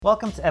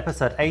Welcome to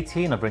episode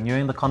 18 of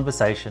Renewing the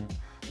Conversation,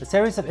 a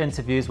series of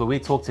interviews where we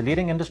talk to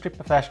leading industry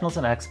professionals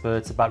and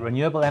experts about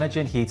renewable energy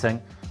and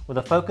heating, with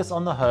a focus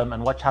on the home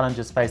and what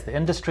challenges face the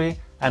industry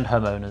and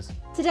homeowners.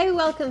 Today we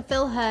welcome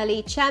Phil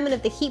Hurley, Chairman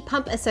of the Heat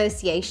Pump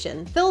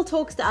Association. Phil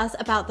talks to us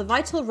about the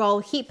vital role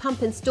heat pump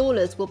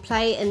installers will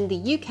play in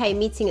the UK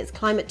meeting its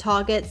climate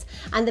targets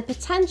and the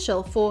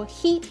potential for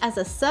heat as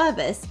a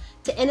service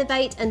to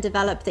innovate and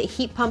develop the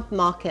heat pump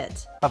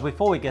market. But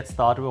before we get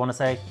started, we want to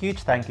say a huge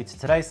thank you to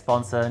today's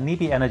sponsor,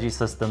 NIBE Energy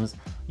Systems,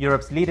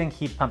 Europe's leading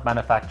heat pump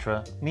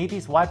manufacturer.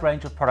 NIBE's wide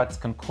range of products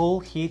can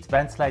cool, heat,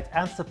 ventilate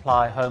and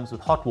supply homes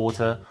with hot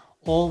water,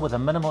 all with a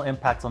minimal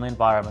impact on the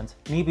environment.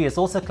 NIBE is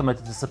also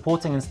committed to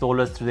supporting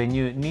installers through their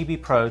new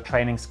NIBE Pro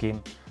training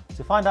scheme.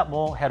 To find out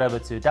more, head over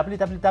to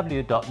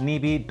www.nibe.eu.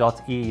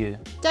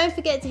 Don't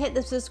forget to hit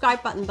the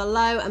subscribe button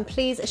below and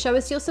please show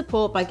us your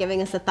support by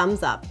giving us a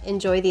thumbs up.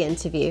 Enjoy the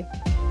interview.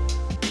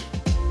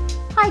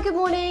 Hi, good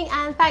morning,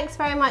 and thanks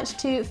very much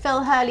to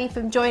Phil Hurley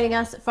for joining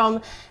us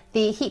from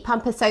the Heat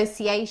Pump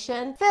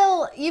Association.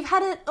 Phil, you've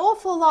had an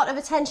awful lot of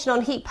attention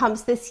on heat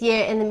pumps this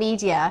year in the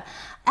media.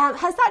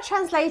 Has that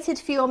translated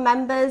for your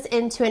members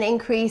into an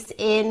increase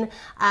in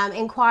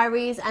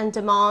inquiries and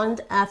demand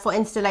for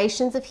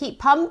installations of heat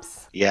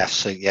pumps?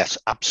 Yes,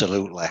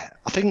 absolutely.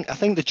 I think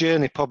the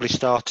journey probably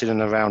started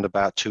in around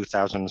about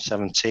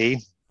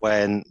 2017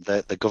 when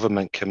the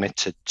government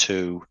committed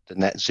to the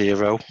net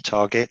zero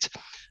target.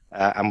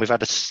 And we've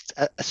had a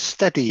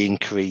steady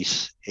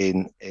increase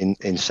in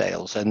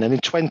sales, and then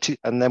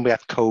we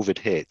had COVID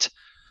hit.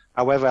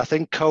 However, I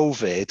think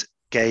COVID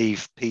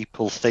gave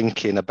people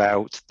thinking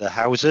about the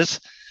houses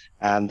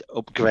and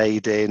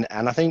upgrading,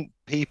 and I think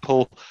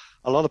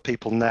a lot of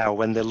people now,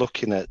 when they're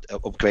looking at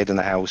upgrading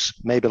the house,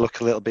 maybe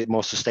look a little bit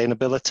more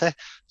sustainability.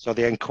 So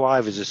the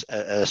inquiries are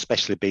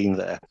especially been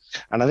there,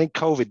 and I think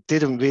COVID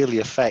didn't really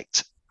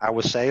affect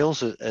our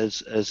sales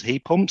as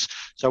heat pumps.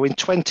 So in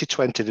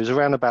 2020, there's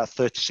around about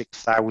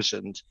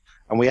 36,000,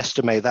 and we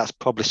estimate that's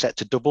probably set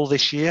to double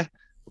this year,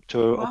 up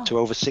to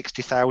over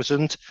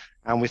 60,000.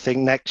 And we think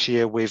next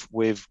year, with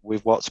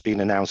what's been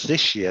announced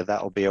this year,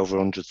 that'll be over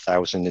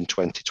 100,000 in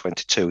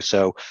 2022.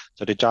 So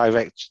the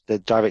direct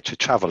to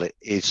travel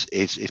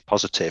is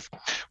positive.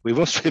 We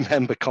must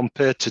remember,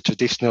 compared to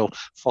traditional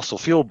fossil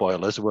fuel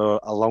boilers, we're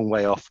a long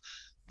way off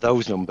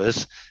those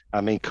numbers. I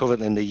mean,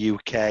 currently in the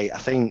UK, I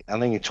think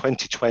in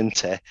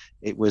 2020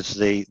 it was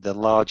the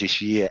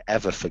largest year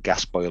ever for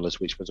gas boilers,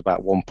 which was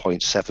about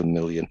 1.7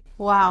 million.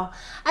 Wow.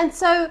 And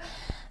so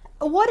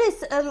what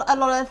is a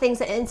lot of the things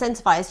that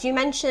incentivize? You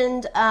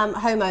mentioned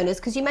homeowners,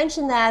 because you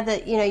mentioned there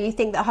that you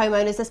think that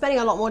homeowners are spending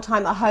a lot more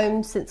time at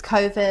home since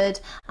COVID.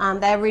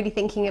 They're really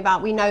thinking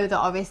about, we know that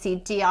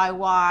obviously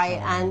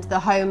DIY and the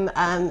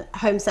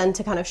home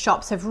centre kind of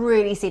shops have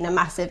really seen a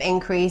massive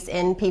increase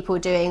in people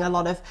doing a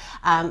lot of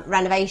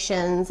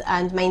renovations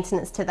and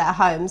maintenance to their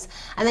homes.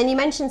 And then you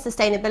mentioned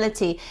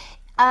sustainability.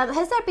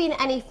 Has there been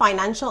any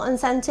financial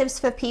incentives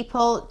for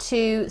people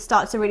to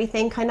start to really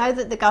think? I know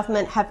that the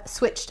government have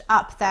switched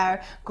up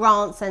their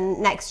grants, and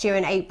next year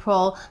in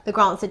April, the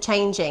grants are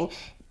changing.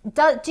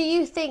 Do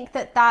you think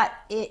that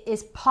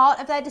is part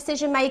of their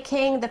decision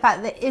making? The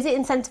fact that, is it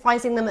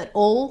incentivizing them at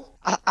all?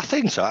 I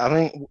think so. I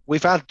mean,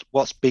 we've had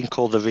what's been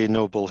called the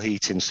renewable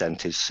heat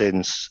incentive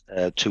since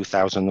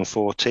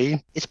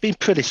 2014. It's been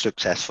pretty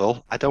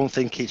successful. I don't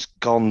think it's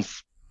gone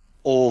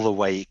all the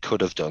way it could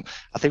have done.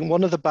 I think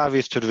one of the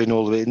barriers to the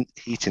renewable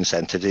heat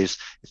incentive is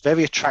it's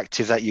very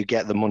attractive that you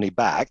get the money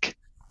back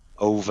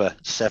over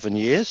 7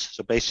 years.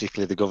 So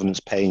basically the government's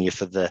paying you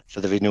for the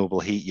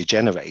renewable heat you're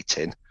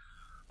generating.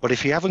 But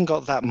if you haven't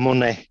got that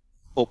money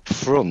up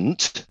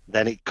front,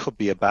 then it could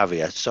be a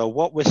barrier. So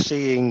what we're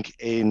seeing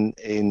in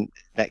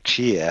next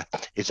year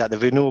is that the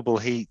renewable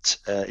heat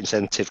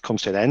incentive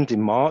comes to an end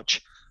in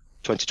March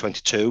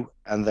 2022,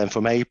 and then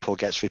from April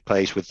gets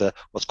replaced with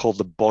what's called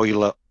the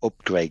Boiler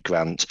Upgrade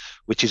Grant,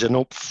 which is an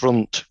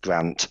upfront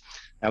grant.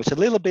 Now, it's a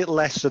little bit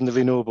less than the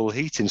renewable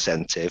heat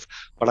incentive,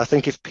 but I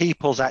think if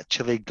people's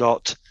actually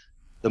got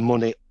the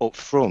money up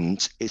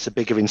front, it's a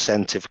bigger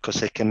incentive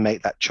because they can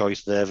make that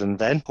choice there and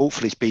then.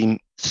 Hopefully it's been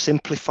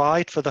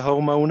simplified for the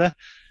homeowner,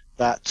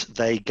 that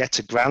they get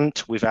a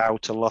grant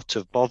without a lot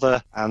of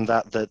bother, and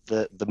that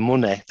the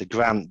money, the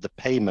grant, the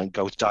payment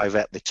goes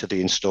directly to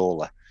the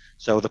installer.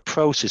 So the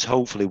process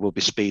hopefully will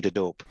be speeded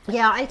up.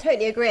 Yeah, I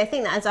totally agree. I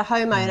think that as a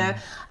homeowner,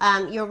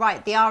 you're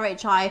right. The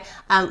RHI,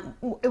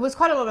 it was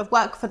quite a lot of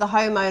work for the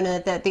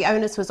homeowner. That the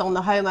onus was on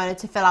the homeowner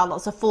to fill out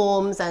lots of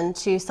forms and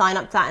to sign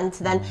up to that, and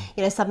to then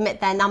submit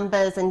their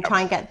numbers and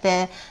try and get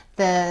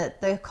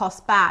the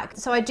cost back.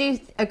 So I do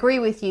agree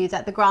with you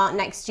that the grant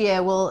next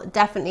year will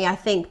definitely, I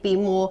think, be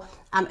more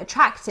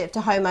attractive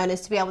to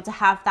homeowners to be able to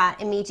have that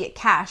immediate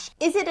cash.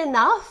 Is it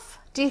enough?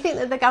 Do you think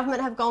that the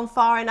government have gone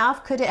far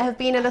enough? Could it have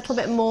been a little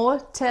bit more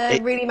to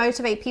really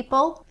motivate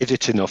people? Is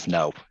it enough?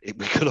 No.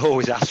 We could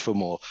always ask for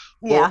more.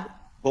 Yeah.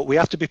 But we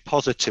have to be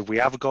positive. We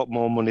have got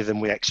more money than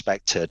we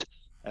expected.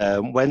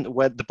 When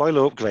the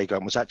boiler upgrade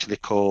grant was actually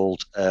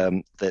called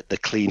the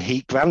Clean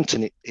Heat Grant,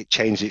 and it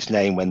changed its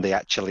name when they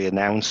actually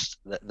announced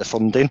the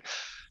funding.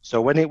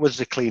 So when it was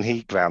the Clean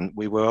Heat Grant,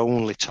 we were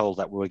only told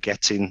that we were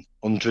getting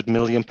 £100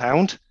 million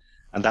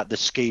and that the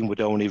scheme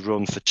would only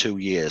run for 2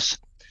 years.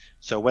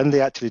 So when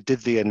they actually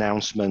did the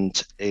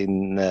announcement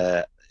in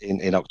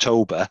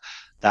October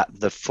that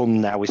the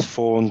fund now is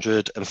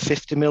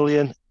 450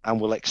 million and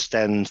will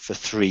extend for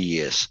 3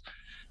 years.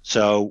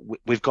 So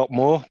we've got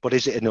more, but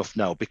is it enough?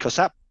 No, because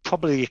that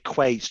probably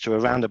equates to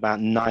around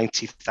about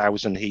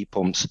 90,000 heat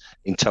pumps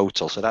in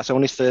total. So that's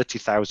only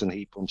 30,000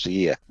 heat pumps a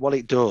year. What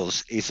it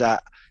does is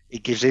that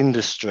it gives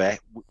industry,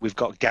 we've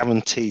got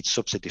guaranteed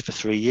subsidy for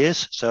 3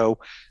 years. So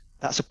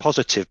that's a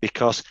positive,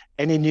 because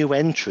any new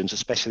entrants,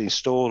 especially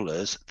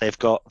installers,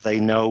 they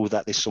know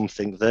that there's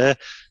something there.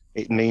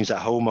 It means that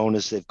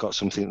homeowners, they've got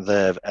something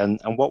there. And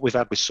what we've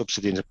had with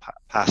subsidy in the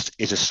past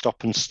is a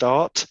stop and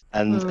start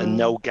and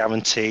no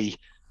guarantee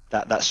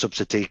that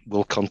subsidy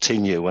will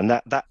continue. And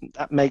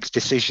that makes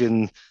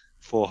decision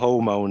for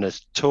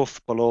homeowners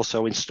tough, but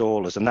also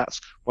installers. And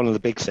that's one of the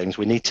big things.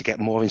 We need to get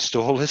more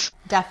installers.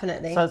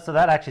 Definitely. So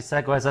that actually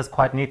segues us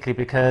quite neatly,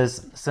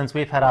 because since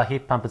we've had our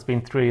heat pump, it's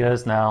been 3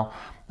 years now.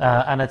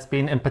 And it's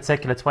been in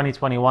particular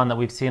 2021 that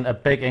we've seen a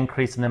big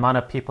increase in the amount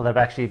of people that have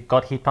actually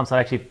got heat pumps, that are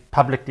actually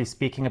publicly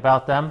speaking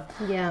about them.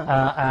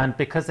 Yeah. And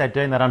because they're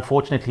doing that,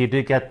 unfortunately, you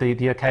do get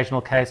the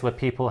occasional case where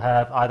people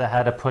have either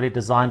had a poorly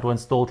designed or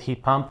installed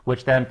heat pump,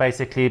 which then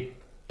basically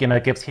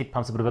gives heat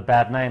pumps a bit of a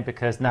bad name,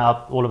 because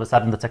now all of a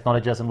sudden the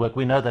technology doesn't work.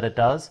 We know that it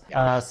does.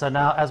 So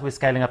now as we're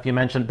scaling up, you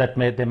mentioned that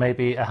there may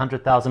be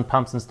 100,000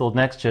 pumps installed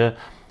next year.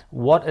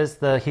 What is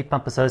the Heat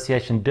Pump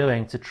Association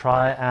doing to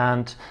try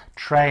and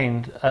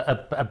train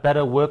a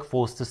better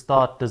workforce to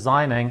start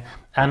designing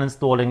and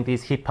installing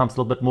these heat pumps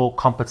a little bit more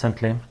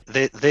competently?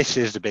 This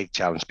is the big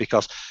challenge,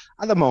 because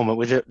at the moment,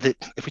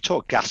 if we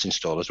talk gas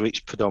installers,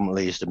 which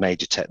predominantly is the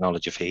major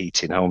technology for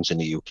heating homes in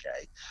the UK,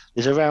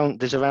 there's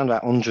around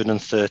about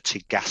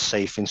 130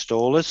 gas-safe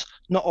installers.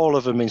 Not all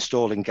of them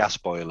installing gas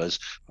boilers,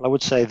 but I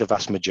would say the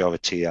vast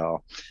majority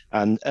are.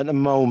 And at the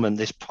moment,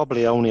 there's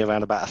probably only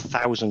around about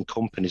 1,000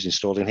 companies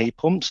installing heat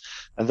pumps,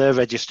 and they're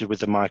registered with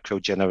the Micro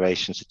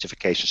Generation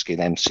Certification Scheme,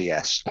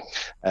 MCS.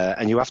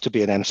 And you have to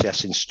be an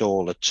MCS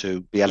installer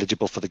to be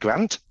eligible for the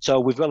grant. So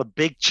we've got a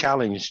big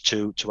challenge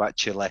to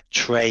actually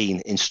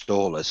train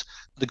installers.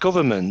 The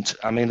government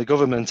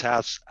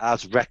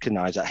has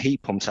recognised that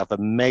heat pumps have a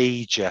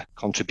major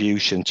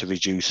contribution to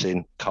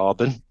reducing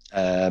carbon,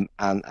 and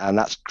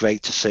that's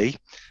great to see.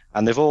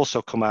 And they've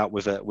also come out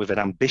with an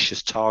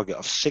ambitious target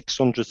of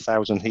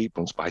 600,000 heat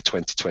pumps by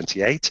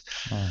 2028.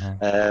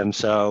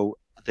 So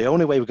the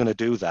only way we're going to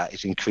do that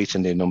is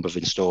increasing the number of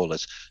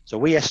installers. So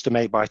we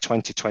estimate by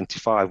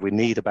 2025 we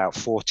need about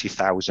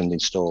 40,000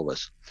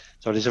 installers.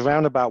 So there's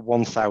around about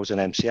 1,000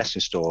 MCS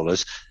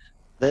installers.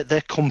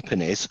 They're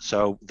companies,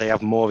 so they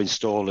have more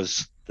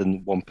installers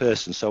than one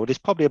person. So there's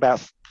probably about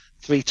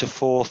 3,000 to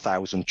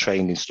 4,000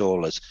 trained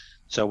installers.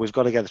 So we've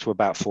got to get it to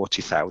about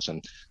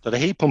 40,000. So the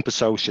Heat Pump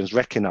Associations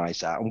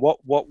recognise that. And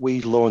what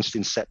we launched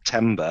in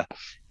September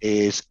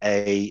is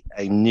a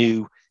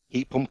new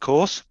heat pump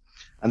course.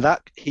 And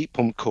that heat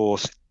pump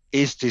course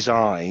is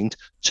designed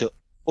to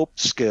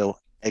upskill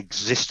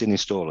existing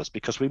installers,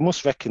 because we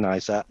must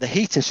recognise that the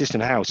heating system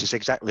in the house is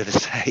exactly the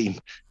same,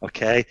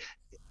 okay?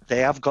 They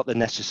have got the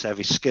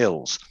necessary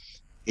skills.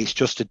 It's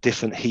just a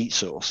different heat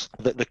source.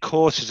 The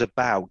course is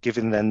about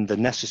giving them the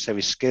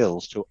necessary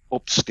skills to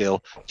upskill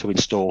to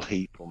install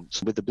heat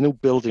pumps. With the new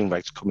building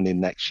regs coming in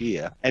next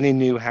year, any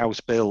new house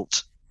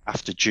built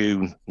after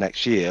June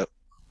next year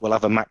will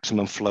have a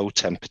maximum flow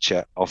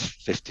temperature of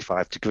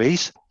 55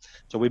 degrees.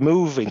 So we're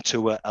moving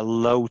to a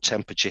low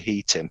temperature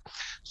heating.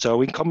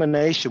 So in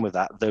combination with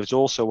that, there's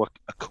also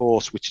a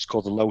course which is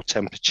called the low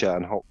temperature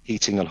and hot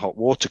heating and hot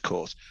water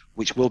course,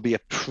 which will be a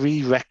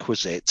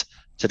prerequisite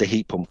to the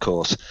heat pump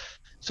course.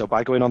 So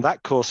by going on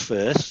that course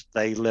first,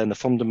 they learn the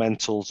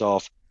fundamentals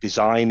of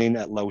designing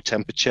at low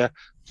temperature,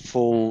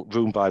 full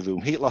room by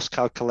room heat loss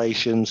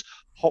calculations,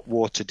 hot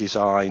water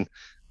design.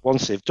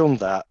 Once they've done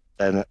that,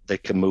 then they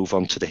can move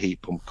on to the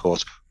heat pump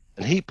course.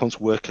 And heat pumps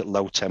work at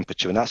low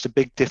temperature, and that's the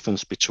big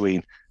difference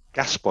between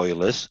gas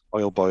boilers,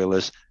 oil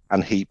boilers,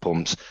 and heat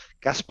pumps.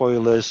 Gas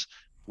boilers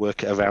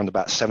work at around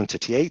about 70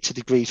 to 80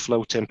 degrees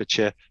flow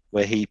temperature,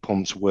 where heat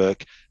pumps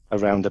work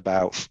around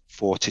about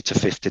 40 to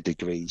 50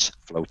 degrees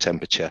flow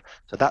temperature.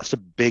 So that's the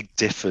big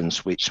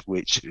difference which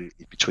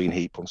between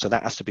heat pumps. So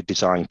that has to be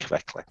designed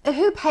correctly.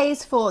 Who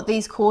pays for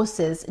these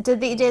does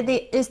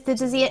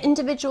the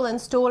individual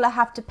installer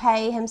have to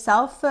pay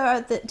himself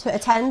to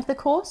attend the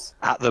course?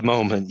 At the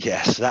moment,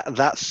 yes.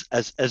 That's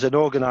as an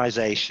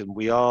organisation,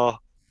 we are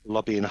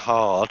lobbying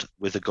hard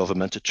with the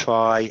government to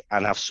try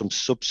and have some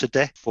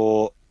subsidy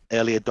for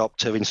early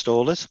adopter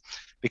installers,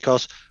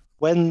 because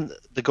when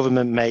the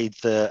government made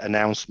the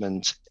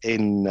announcement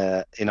in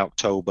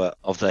October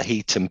of the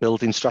heat and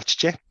building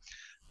strategy,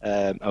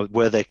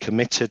 where they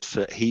committed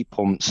for heat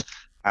pumps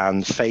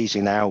and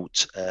phasing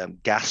out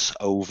gas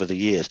over the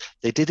years,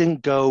 they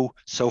didn't go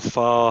so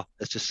far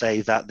as to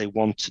say that they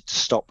wanted to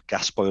stop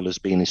gas boilers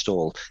being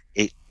installed.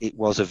 It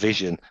was a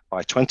vision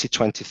by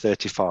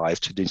 2020-35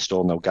 to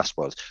install no gas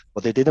boilers,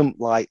 but they didn't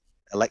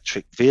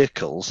electric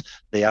vehicles,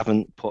 they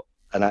haven't put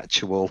an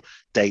actual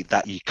date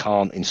that you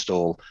can't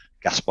install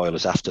gas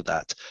boilers after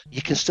that.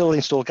 You can still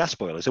install gas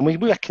boilers, and we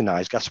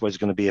recognise gas boilers are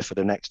going to be here for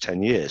the next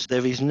 10 years.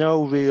 There is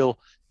no real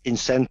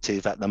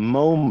incentive at the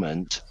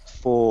moment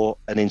for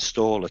an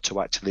installer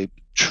to actually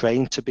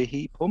train to be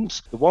heat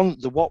pumps.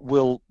 What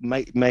will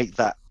make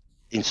that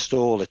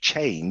installer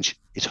change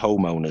is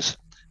homeowners,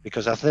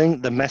 because I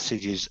think the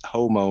message is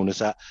homeowners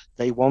that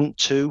they want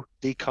to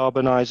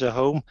decarbonise a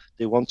home,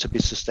 they want to be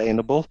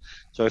sustainable.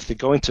 So if they're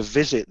going to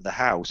visit the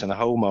house and a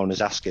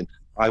homeowner's asking,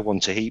 I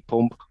want a heat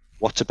pump,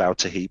 what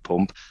about a heat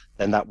pump?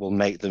 Then that will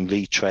make them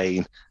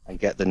retrain and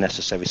get the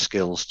necessary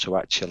skills to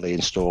actually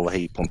install a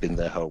heat pump in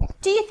their home.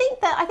 Do you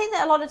think that, I think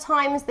that a lot of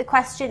times the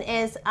question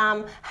is,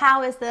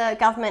 how is the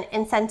government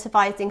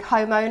incentivising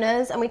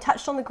homeowners? And we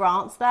touched on the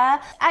grants there.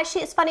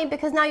 Actually, it's funny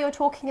because now you're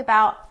talking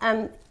about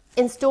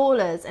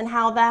installers and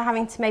how they're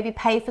having to maybe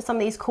pay for some of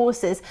these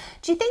courses.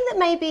 Do you think that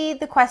maybe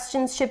the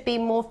questions should be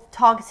more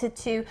targeted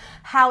to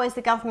how is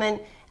the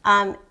government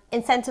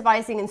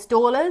incentivizing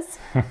installers?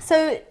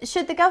 So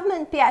should the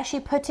government be actually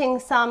putting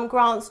some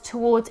grants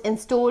towards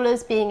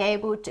installers being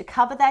able to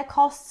cover their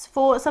costs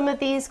for some of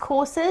these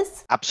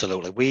courses?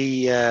 Absolutely.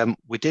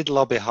 We did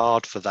lobby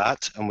hard for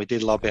that, and we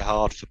did lobby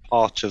hard for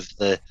part of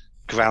the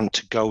grant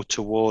to go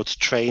towards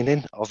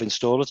training of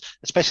installers,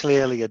 especially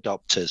early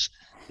adopters,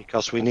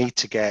 because we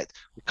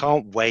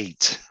can't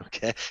wait.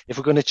 Okay, if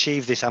we're going to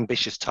achieve this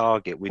ambitious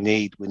target, we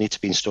need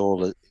to be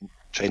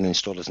training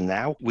installers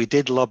now. We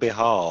did lobby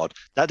hard.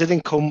 That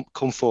didn't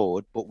come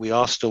forward, but we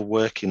are still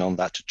working on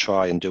that to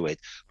try and do it.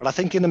 But I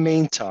think in the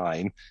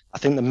meantime, I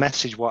think the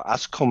message what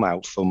has come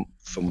out from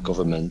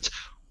government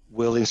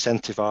will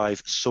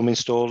incentivize some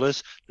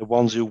installers, the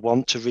ones who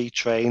want to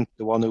retrain,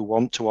 the one who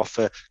want to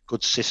offer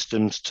good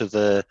systems to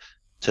their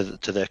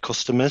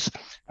customers.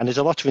 And there's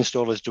a lot of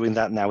installers doing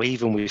that now,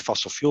 even with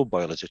fossil fuel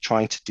boilers. They're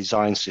trying to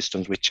design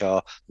systems which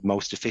are the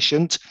most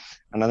efficient.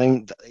 And I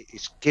think that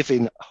it's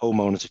giving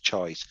homeowners a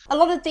choice. A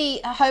lot of the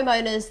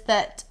homeowners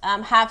that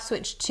have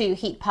switched to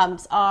heat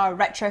pumps are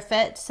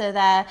retrofit, so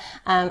they're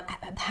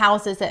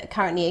houses that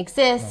currently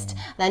exist,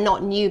 they're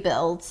not new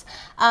builds.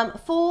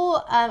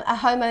 For a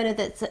homeowner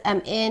that's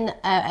in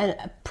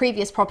a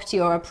previous property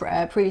or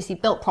a previously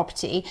built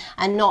property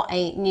and not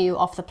a new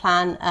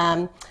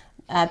off-the-plan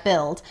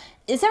build,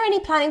 is there any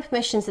planning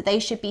permissions that they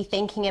should be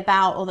thinking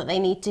about or that they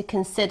need to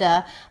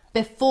consider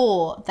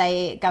before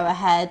they go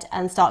ahead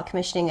and start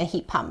commissioning a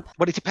heat pump?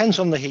 Well, it depends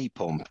on the heat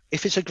pump.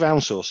 If it's a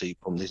ground source heat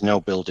pump, there's no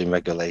building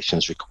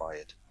regulations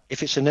required.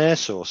 If it's an air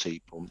source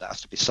heat pump, that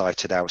has to be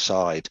sited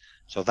outside.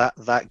 So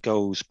that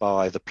goes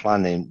by the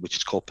planning, which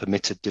is called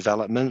permitted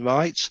development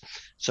rights.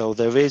 So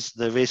there is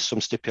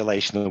some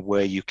stipulation of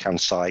where you can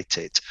site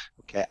it,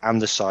 okay, and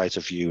the size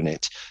of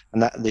unit.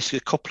 And there's a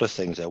couple of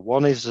things there.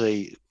 One is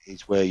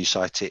where you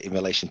site it in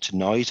relation to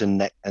noise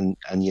and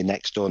your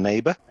next door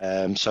neighbour.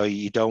 So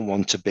you don't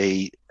want to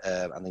be,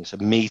 I think it's a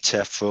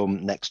metre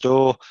from next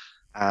door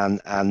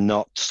and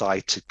not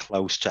sited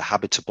close to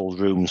habitable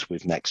rooms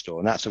with next door.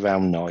 And that's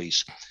around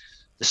noise.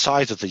 The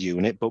size of the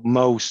unit, but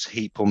most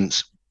heat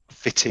pumps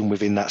fit in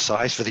within that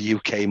size for the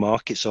UK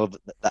market, so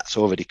that's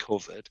already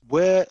covered.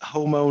 Where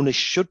homeowners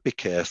should be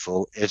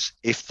careful is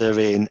if they're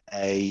in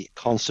a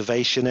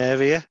conservation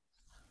area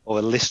or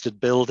a listed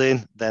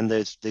building, then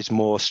there's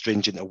more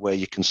stringent of where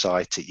you can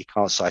site it. You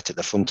can't site at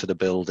the front of the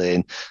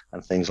building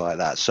and things like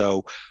that.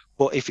 So,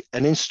 but if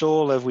an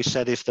installer, we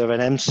said if they're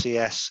an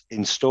MCS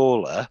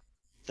installer,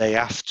 they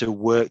have to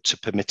work to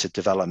permitted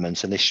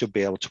developments, and they should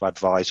be able to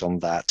advise on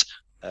that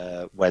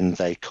when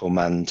they come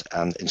and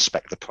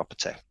inspect the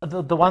property.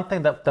 The one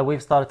thing that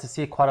we've started to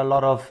see quite a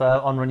lot of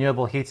on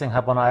Renewable Heating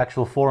Hub on our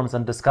actual forums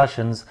and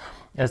discussions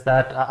is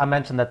that I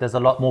mentioned that there's a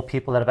lot more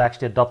people that have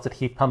actually adopted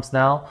heat pumps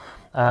now.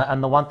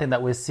 And the one thing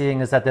that we're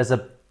seeing is that there's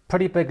a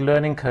pretty big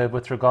learning curve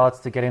with regards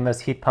to getting those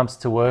heat pumps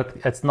to work.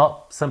 It's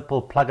not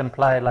simple plug and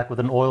play like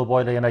with an oil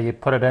boiler, you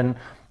put it in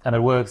and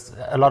it works.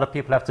 A lot of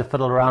people have to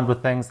fiddle around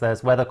with things.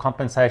 There's weather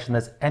compensation,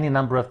 there's any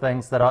number of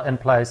things that are in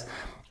place.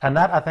 And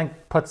that, I think,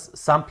 puts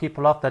some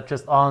people off that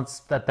just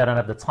that they don't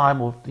have the time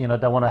or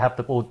don't want to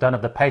have or don't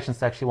have the patience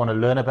to actually want to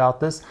learn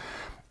about this.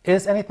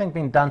 Is anything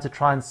being done to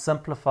try and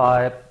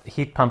simplify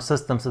heat pump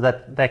systems so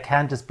that they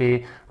can just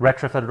be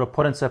retrofitted or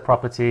put into a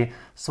property,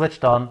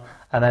 switched on,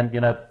 and then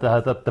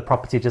the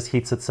property just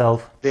heats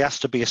itself? There has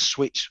to be a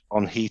switch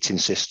on heating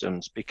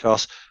systems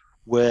because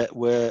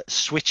we're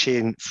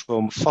switching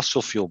from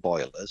fossil fuel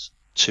boilers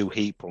to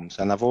heat pumps,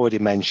 and I've already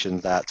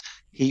mentioned that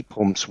heat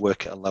pumps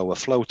work at a lower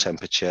flow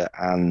temperature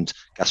and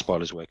gas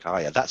boilers work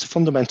higher. That's a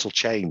fundamental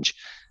change,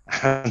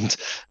 and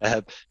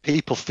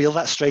people feel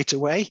that straight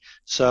away.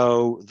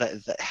 So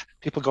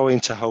people go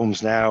into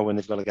homes now when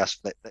they've got a gas,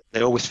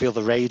 they always feel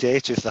the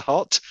radiator if they're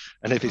hot,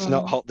 and if it's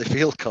not hot, they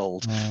feel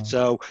cold.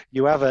 So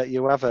you have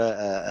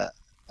a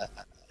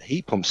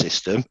heat pump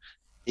system,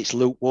 it's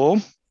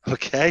lukewarm.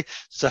 Okay,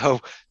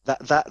 so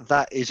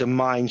that is a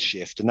mind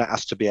shift, and that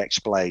has to be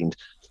explained.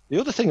 The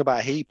other thing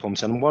about heat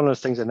pumps, and one of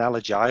the things,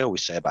 analogy I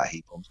always say about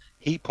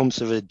heat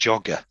pumps are a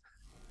jogger.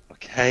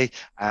 okay,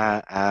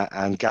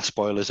 and gas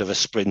boilers of a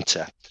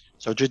Sprinter.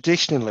 So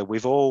traditionally,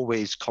 we've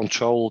always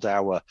controlled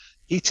our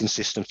heating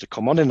systems to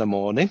come on in the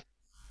morning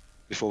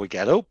before we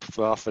get up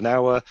for half an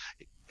hour.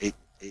 It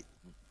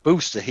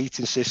boosts the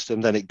heating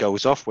system, then it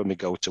goes off when we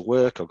go to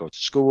work or go to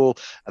school,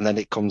 and then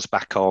it comes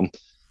back on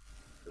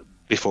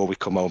before we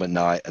come home at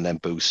night and then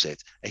boosts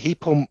it. A heat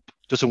pump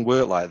doesn't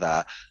work like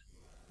that.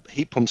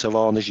 Heat pumps are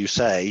on, as you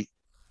say,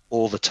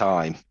 all the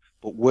time,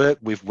 but work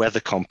with weather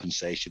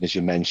compensation, as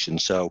you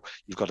mentioned. So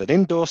you've got an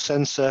indoor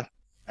sensor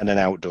and an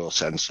outdoor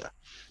sensor.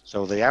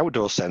 So the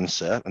outdoor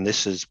sensor, and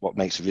this is what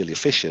makes it really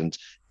efficient,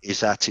 is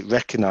that it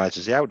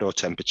recognizes the outdoor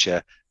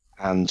temperature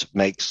and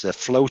makes the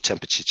flow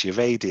temperature to your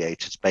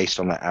radiators based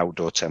on that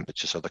outdoor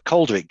temperature. So the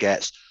colder it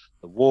gets,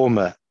 the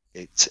warmer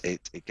it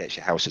gets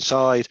your house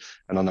inside.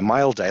 And on a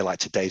mild day, like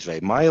today's very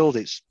mild,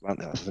 I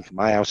think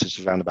my house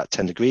is around about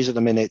 10 degrees at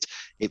the minute,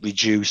 it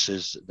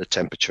reduces the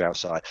temperature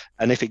outside.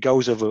 And if it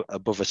goes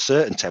above a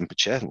certain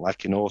temperature,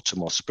 like in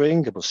autumn or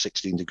spring, above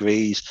 16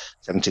 degrees,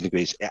 17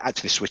 degrees, it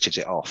actually switches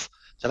it off.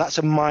 So that's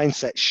a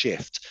mindset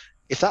shift.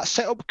 If that's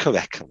set up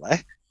correctly,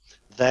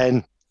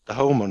 then the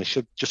homeowner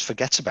should just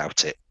forget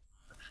about it.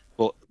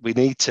 But we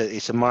need to,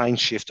 it's a mind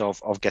shift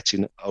of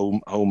getting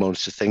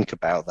homeowners to think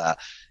about that.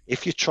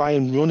 If you try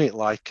and run it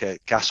like a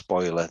gas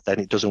boiler, then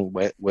it doesn't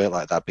work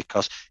like that,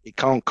 because it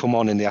can't come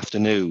on in the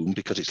afternoon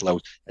because it's low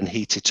and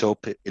heat it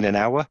up in an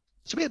hour.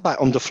 It's a bit like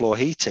underfloor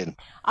heating.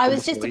 I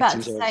was just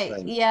about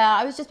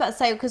to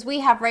say, because we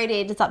have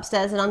radiators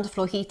upstairs and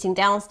underfloor heating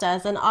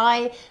downstairs, and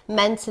I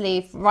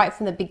mentally, right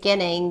from the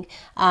beginning,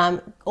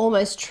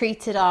 almost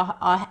treated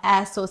our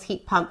air source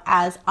heat pump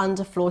as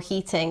underfloor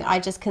heating. I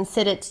just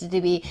considered it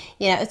to be,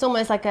 it's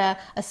almost like a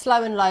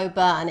slow and low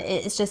burn.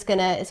 It's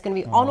gonna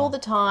be on all the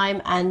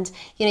time, and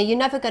you're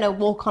never gonna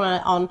walk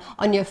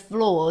on your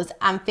floors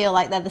and feel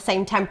like they're the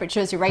same temperature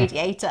as your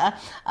radiator.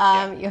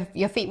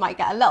 Your feet might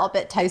get a little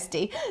bit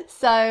toasty.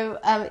 So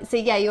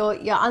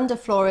your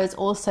underfloor is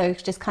also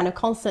just kind of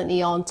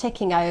constantly on,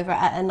 ticking over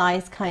at a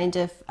nice kind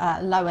of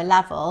lower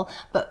level,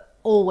 but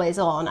always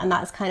on. And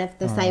that's kind of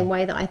the same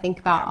way that I think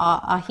about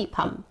our heat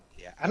pump.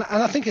 Yeah, and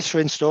I think it's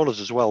for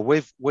installers as well.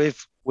 With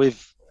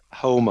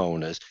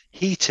homeowners,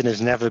 heating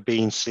has never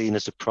been seen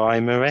as a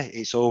primary.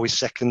 It's always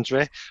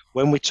secondary.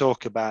 When we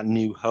talk about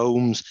new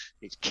homes,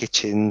 it's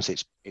kitchens,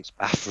 it's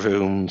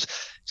bathrooms,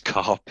 it's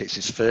carpets,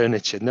 it's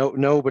furniture.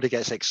 Nobody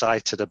gets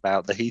excited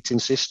about the heating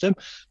system.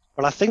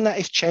 But I think that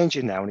is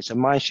changing now, and it's a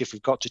mind shift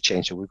we've got to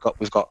change. So we've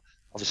got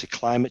obviously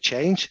climate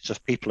change. So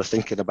if people are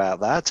thinking about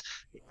that,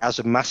 it has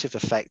a massive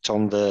effect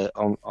on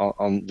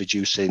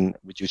reducing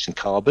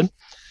carbon.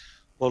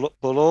 But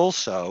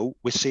also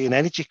we're seeing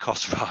energy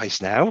costs rise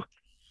now.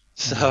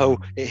 So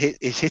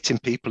it's hitting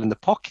people in the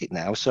pocket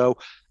now. So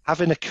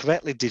having a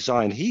correctly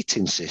designed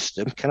heating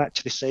system can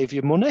actually save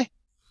you money.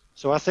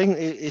 So I think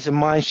it's a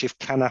mind shift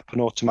can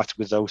happen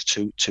automatically with those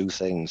two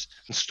things.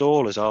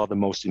 Installers are the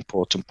most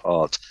important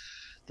part.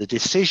 The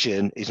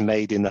decision is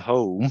made in the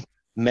home,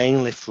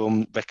 mainly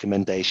from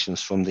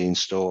recommendations from the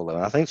installer.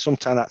 And I think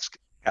sometimes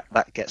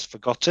that gets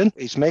forgotten.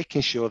 It's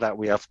making sure that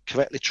we have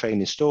correctly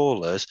trained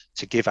installers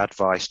to give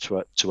advice to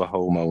a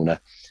homeowner.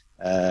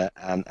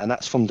 And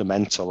that's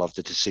fundamental of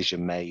the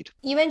decision made.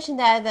 You mentioned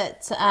there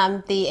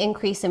that the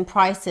increase in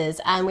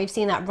prices, and we've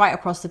seen that right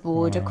across the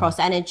board, across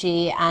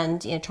energy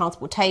and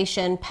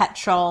transportation,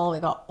 petrol.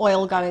 We've got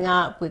oil going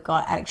up. We've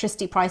got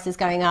electricity prices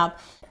going up.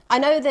 I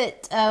know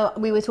that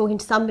we were talking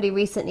to somebody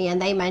recently, and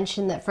they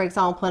mentioned that, for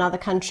example, in other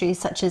countries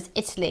such as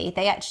Italy,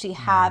 they actually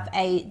have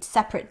a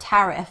separate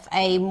tariff,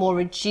 a more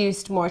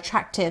reduced, more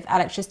attractive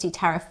electricity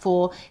tariff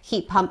for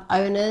heat pump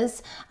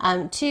owners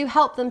to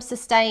help them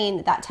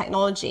sustain that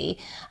technology.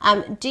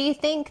 Do you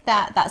think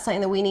that that's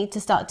something that we need to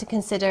start to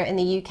consider in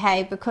the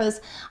UK? Because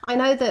I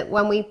know that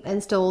when we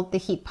installed the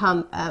heat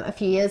pump a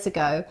few years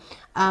ago,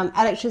 our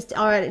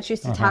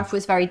electricity tariff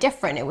was very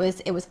different. It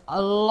was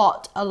a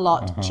lot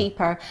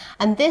cheaper.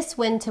 And this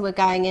winter we're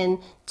going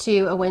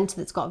into a winter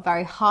that's got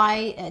very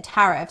high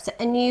tariffs.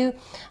 And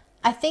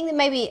I think that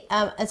maybe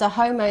as a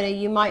homeowner,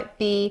 you might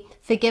be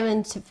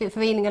forgiven for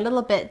feeling a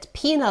little bit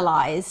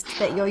penalized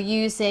that you're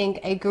using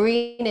a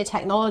greener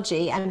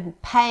technology and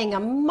paying a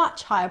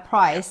much higher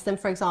price than,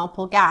 for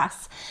example,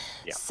 gas.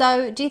 Yeah.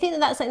 So do you think that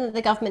that's something that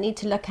the government need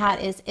to look at,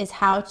 is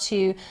how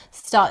to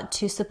start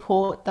to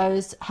support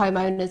those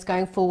homeowners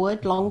going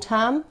forward long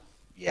term?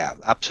 Yeah,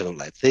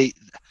 absolutely.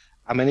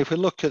 If we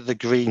look at the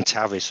green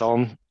tariffs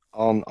on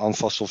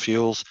fossil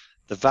fuels,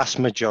 the vast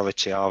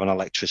majority are on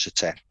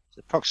electricity. It's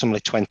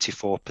approximately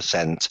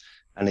 24%,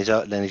 and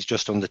is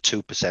just under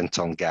 2%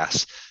 on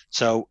gas.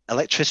 So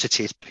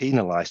electricity is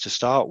penalised to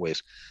start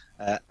with.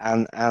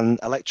 And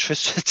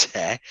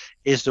electricity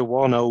is the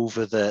one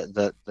over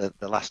the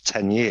last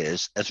 10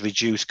 years has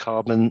reduced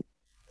carbon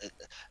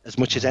as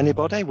much as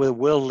anybody. We're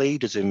world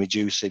leaders in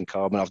reducing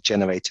carbon of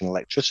generating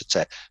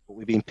electricity, but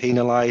we've been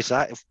penalised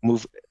that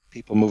if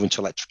people moving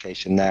to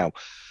electrification now.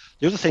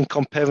 The other thing,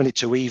 comparing it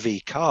to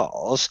EV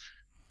cars,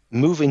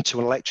 moving to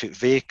an electric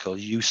vehicle,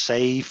 you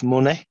save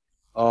money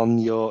on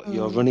your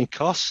running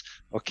costs.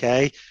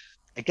 Okay,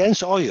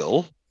 against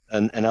oil.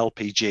 and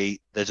LPG,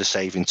 there's a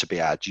saving to be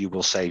had. You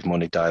will save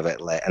money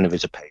directly, and there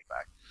is a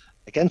payback.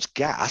 Against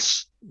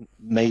gas,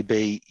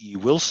 maybe you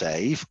will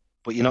save,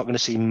 but you're not going to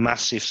see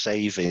massive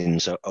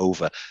savings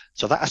over.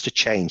 So that has to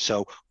change.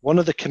 So one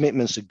of the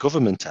commitments the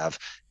government have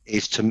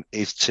is to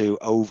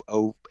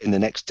in the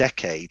next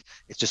decade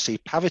is to see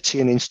parity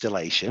in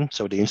installation.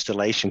 So the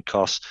installation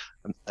costs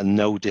are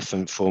no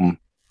different from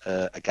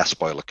a gas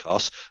boiler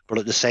cost, but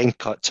at the same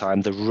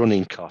time, the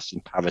running costs in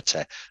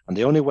parity. And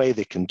the only way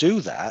they can do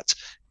that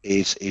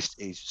is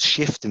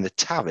shifting the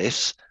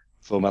tariffs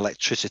from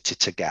electricity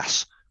to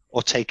gas,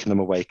 or taking them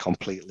away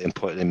completely and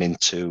putting them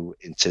into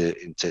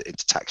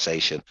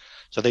taxation.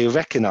 So they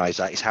recognise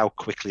that is how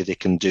quickly they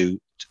can do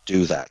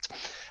that.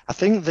 I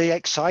think the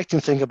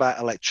exciting thing about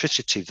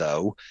electricity,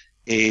 though,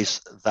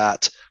 is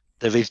that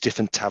there is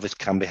different tariffs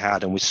can be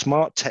had, and with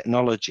smart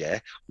technology,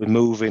 we're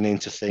moving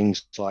into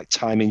things like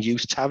time in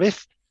use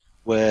tariff,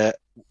 where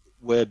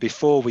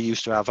before we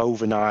used to have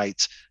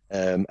overnight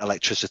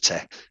electricity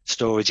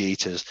storage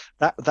heaters.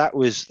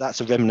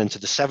 That's a remnant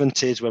of the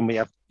 70s when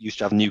we used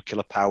to have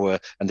nuclear power,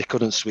 and they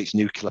couldn't switch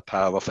nuclear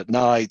power off at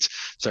night,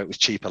 so it was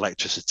cheap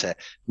electricity.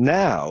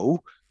 Now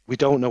we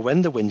don't know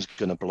when the wind's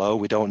going to blow.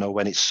 We don't know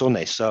when it's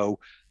sunny. So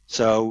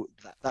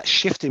that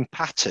shifting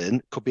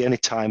pattern could be any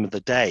time of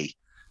the day.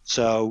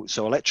 So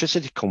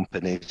electricity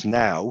companies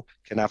now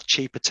can have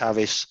cheaper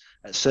tariffs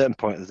at a certain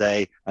point of the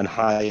day and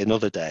higher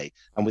another day.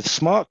 And with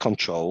smart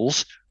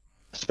controls,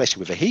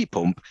 especially with a heat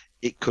pump,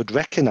 it could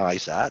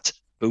recognise that,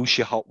 boost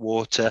your hot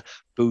water,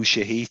 boost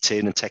your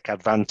heating, and take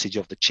advantage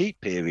of the cheap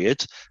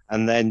periods,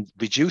 and then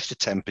reduce the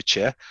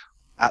temperature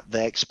at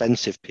the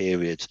expensive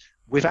periods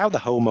without the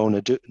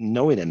homeowner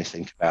knowing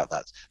anything about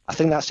that. I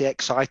think that's the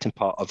exciting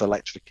part of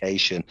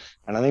electrification.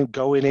 And I think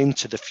going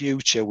into the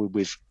future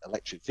with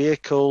electric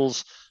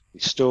vehicles,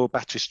 with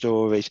battery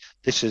storage,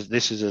 this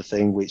is a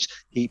thing which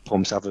heat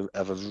pumps have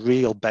a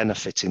real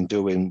benefit in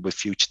doing with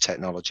future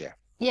technology.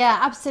 Yeah,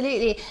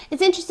 absolutely.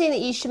 It's interesting that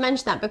you should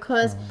mention that,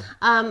 because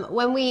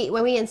when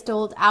we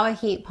installed our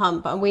heat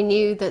pump, and we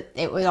knew that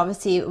it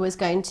was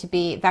going to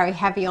be very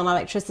heavy on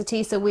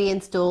electricity, so we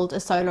installed a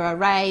solar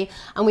array,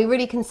 and we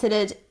really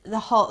considered the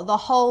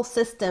whole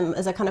system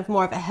as a kind of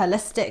more of a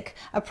holistic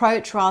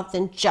approach rather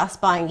than just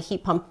buying a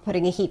heat pump,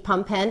 putting a heat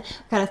pump in.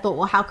 We kind of thought,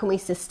 well, how can we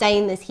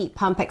sustain this heat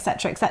pump,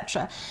 etc.,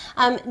 etc.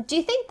 Do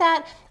you think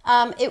that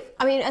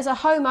as a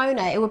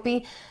homeowner, it would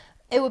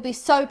be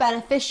so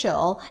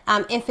beneficial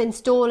if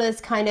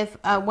installers kind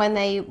of, when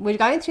they were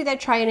going through their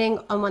training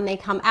and when they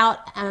come out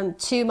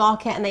to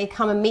market and they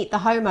come and meet the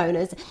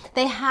homeowners,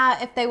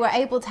 if they were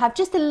able to have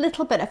just a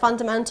little bit of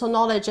fundamental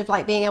knowledge of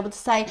like being able to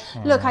say,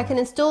 look, I can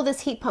install this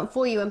heat pump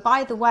for you, and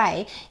by the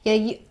way,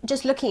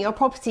 just looking at your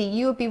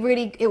property,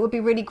 it would be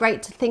really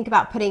great to think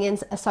about putting in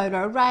a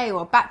solar array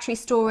or battery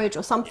storage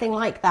or something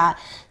like that,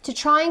 to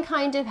try and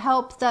kind of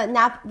help the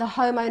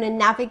homeowner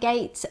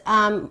navigate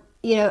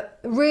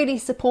really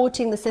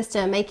supporting the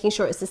system, making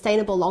sure it's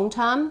sustainable long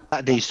term.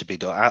 That needs to be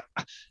done.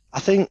 I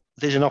think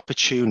there's an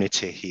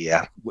opportunity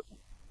here,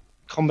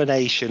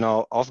 combination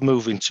of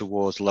moving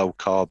towards low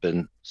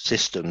carbon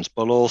systems,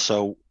 but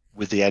also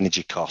with the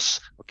energy costs.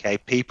 Okay,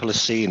 people are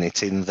seeing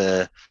it in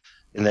their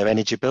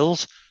energy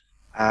bills,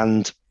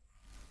 and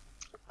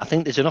I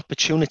think there's an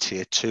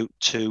opportunity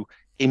to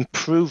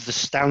improve the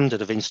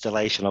standard of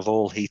installation of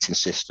all heating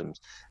systems.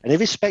 And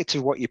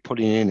irrespective of what you're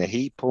putting in, a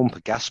heat pump,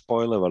 a gas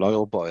boiler, an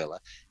oil boiler,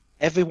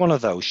 every one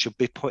of those should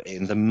be put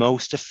in the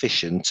most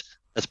efficient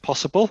as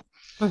possible.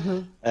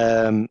 Mm-hmm.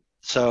 And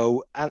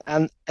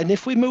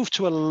if we move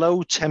to a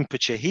low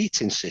temperature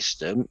heating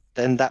system,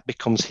 then that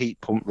becomes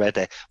heat pump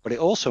ready. But it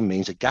also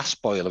means a gas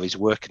boiler is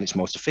working its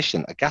most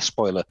efficient. A gas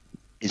boiler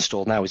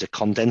installed now is a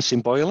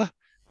condensing boiler.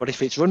 But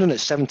if it's running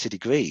at 70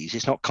 degrees,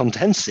 it's not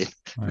condensing,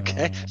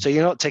 okay? So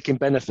you're not taking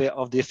benefit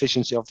of the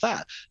efficiency of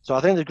that. So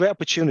I think there's a great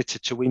opportunity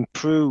to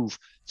improve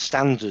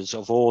standards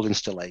of all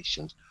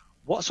installations.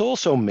 What's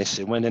also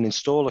missing when an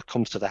installer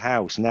comes to the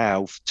house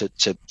now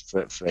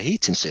for a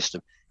heating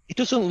system, he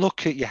doesn't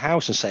look at your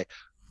house and say,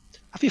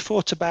 have you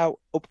thought about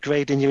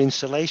upgrading your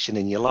insulation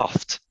in your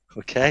loft?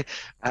 Okay,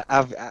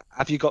 have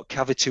you got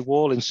cavity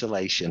wall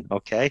insulation?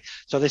 Okay,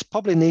 so there's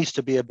probably needs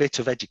to be a bit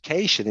of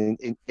education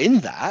in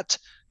that,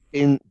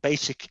 in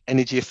basic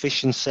energy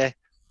efficiency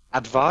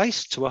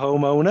advice to a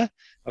homeowner,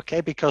 okay?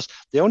 Because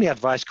the only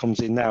advice comes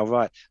in now,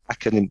 right, I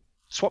can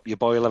swap your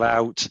boiler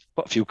out,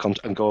 put a few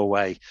and go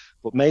away.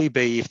 But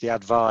maybe if they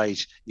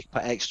advise you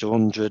put extra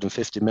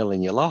 150 mil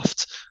in your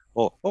loft,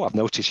 or, I've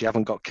noticed you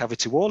haven't got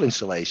cavity wall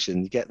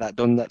insulation, you get that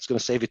done, that's going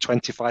to save you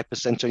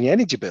 25% on your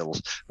energy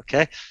bills,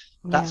 okay?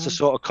 That's the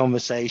sort of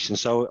conversation.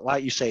 So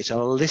like you say, it's a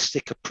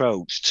holistic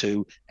approach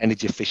to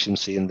energy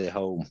efficiency in the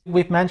home.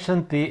 We've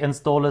mentioned the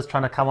installers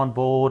trying to come on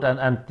board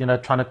and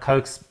trying to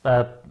coax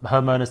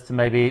homeowners to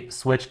maybe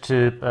switch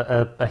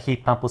to a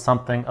heat pump or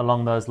something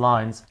along those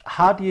lines.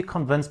 How do you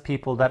convince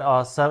people that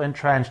are so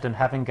entrenched in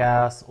having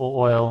gas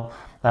or oil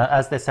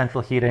as their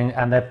central heating,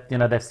 and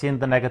they've seen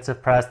the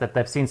negative press, that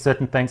they've seen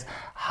certain things.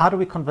 How do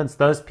we convince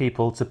those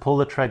people to pull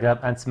the trigger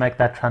and to make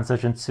that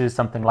transition to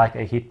something like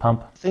a heat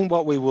pump? I think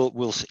what we will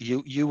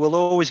you will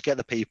always get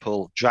the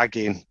people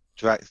dragging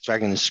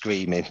and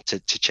screaming to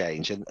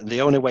change. And the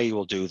only way you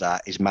will do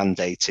that is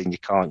mandating you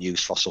can't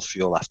use fossil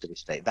fuel after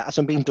this date. That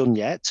hasn't been done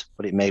yet,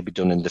 but it may be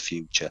done in the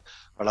future.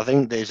 But I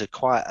think there's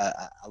quite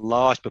a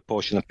large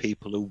proportion of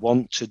people who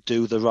want to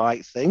do the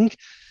right thing.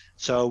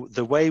 So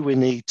the way we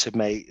need to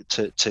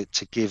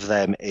give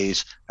them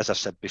is, as I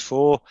said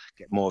before,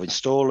 get more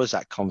installers,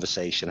 that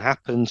conversation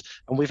happens.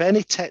 And with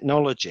any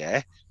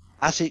technology,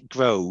 as it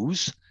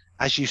grows,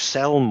 as you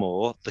sell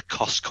more, the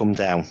costs come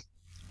down.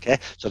 Okay,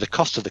 so the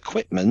cost of the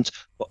equipment,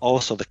 but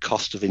also the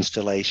cost of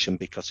installation,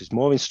 because there's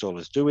more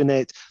installers doing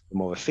it, they're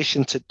more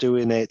efficient at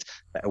doing it,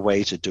 better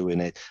ways of doing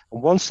it.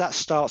 And once that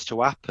starts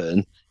to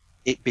happen,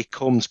 it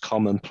becomes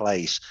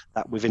commonplace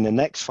that within the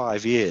next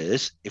 5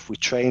 years, if we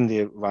train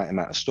the right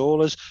amount of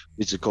installers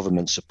with the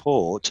government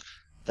support,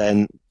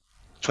 then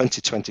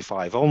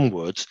 2025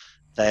 onwards,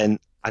 then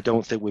I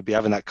don't think we'd be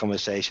having that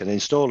conversation. The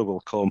installer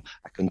will come,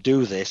 I can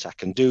do this, I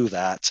can do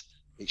that.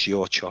 It's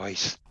your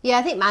choice. Yeah,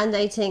 I think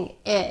mandating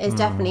is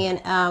definitely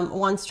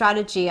one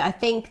strategy. I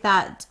think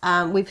that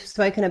we've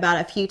spoken about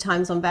it a few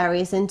times on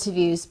various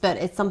interviews, but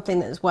it's something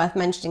that's worth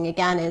mentioning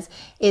again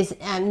is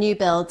new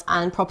builds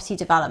and property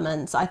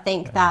developments. I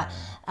think that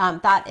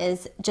that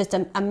is just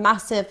a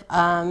massive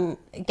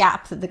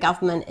gap that the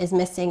government is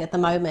missing at the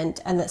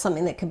moment, and that's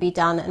something that can be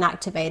done and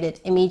activated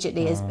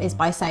immediately is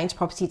by saying to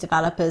property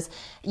developers,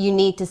 you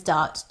need to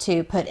start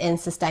to put in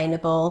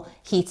sustainable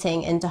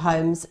heating into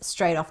homes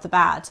straight off the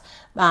bat,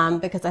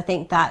 because I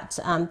think that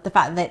the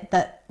fact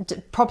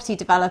that property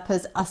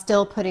developers are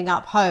still putting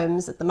up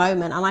homes at the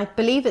moment, and I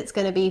believe it's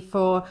going to be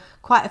for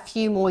quite a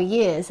few more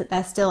years that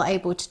they're still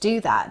able to do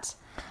that.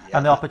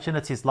 And the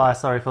opportunities lie,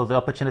 sorry Phil, the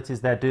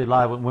opportunities there do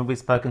lie. When we've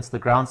spoken to the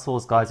ground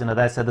source guys,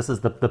 they said this is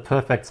the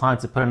perfect time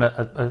to put in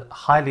a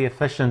highly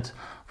efficient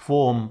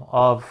form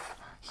of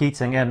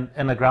heating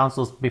in a ground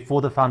source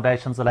before the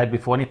foundations are laid,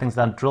 before anything's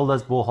done. Drill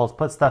those boreholes,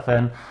 put stuff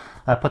in,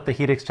 put the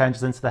heat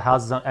exchangers into the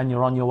houses, and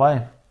you're on your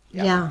way.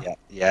 Yeah,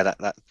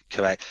 that's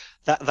correct.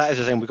 That is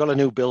the thing. We've got a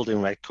new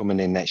building reg coming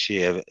in next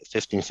year,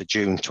 15th of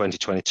June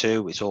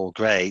 2022. It's all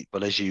great,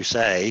 but as you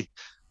say,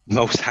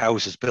 most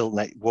houses built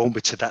won't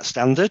be to that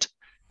standard,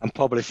 and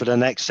probably for the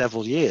next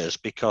several years,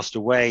 because the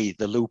way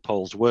the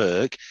loopholes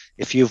work,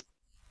 if you've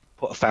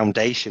put a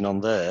foundation on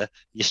there,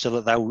 you're still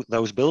at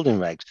those building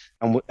regs.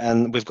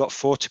 And we've got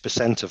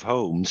 40% of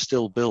homes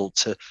still built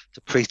to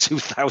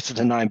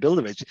pre-2009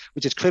 building regs,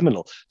 which is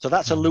criminal. So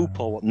that's a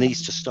loophole that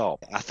needs to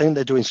stop. I think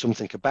they're doing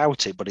something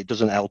about it, but it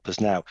doesn't help us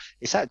now.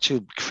 It's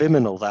actually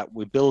criminal that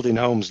we're building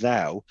homes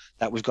now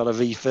that we've got to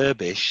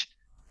refurbish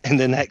in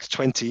the next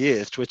 20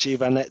 years to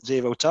achieve our net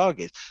zero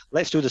target.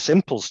 Let's do the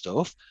simple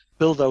stuff.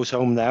 Build those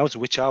homes now,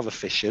 which are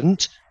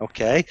efficient,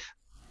 okay?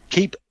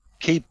 Keep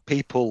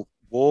people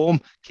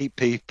warm, keep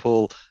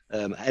people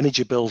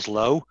energy bills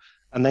low,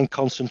 and then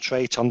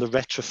concentrate on the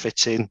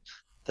retrofitting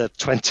the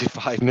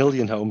 25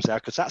 million homes there,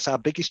 because that's our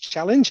biggest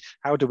challenge.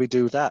 How do we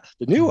do that?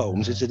 The new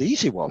homes is an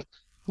easy one.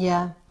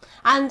 Yeah,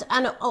 and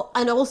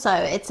also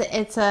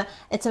it's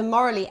a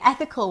morally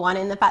ethical one,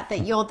 in the fact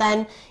that you're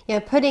then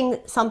putting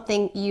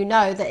something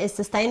that is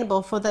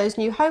sustainable for those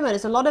new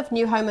homeowners. A lot of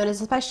new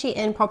homeowners, especially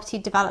in property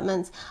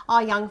developments,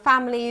 are young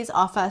families,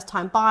 are first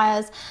time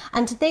buyers,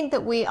 and to think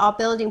that we are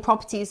building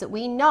properties that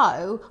we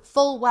know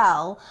full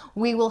well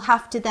we will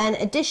have to then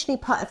additionally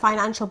put a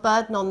financial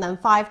burden on them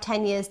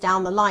 5-10 years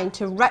down the line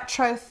to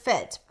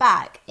retrofit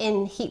back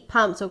in heat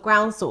pumps or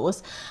ground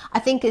source, I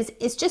think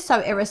is just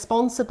so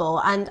irresponsible.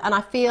 And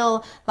I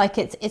feel like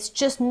it's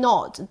just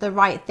not the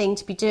right thing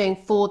to be doing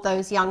for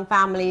those young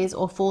families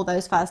or for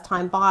those first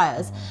time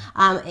buyers.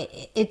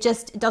 It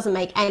just doesn't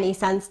make any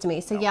sense to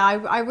me. So yeah,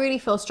 I really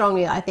feel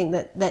strongly that I think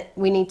that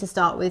we need to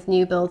start with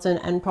new builds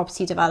and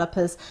property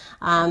developers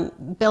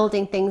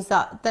building things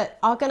that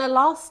are going to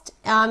last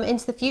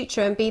into the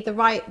future and be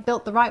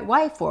built the right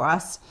way for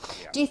us.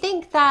 Do you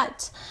think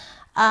that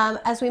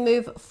as we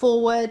move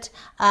forward,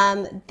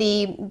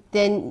 the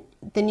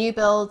new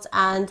builds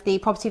and the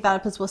property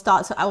developers will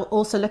start to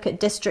also look at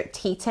district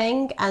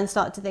heating and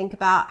start to think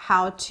about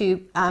how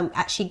to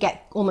actually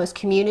get almost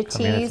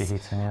community heating,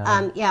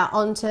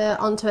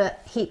 onto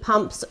heat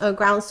pumps or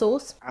ground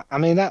source? I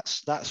mean,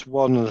 that's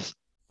one of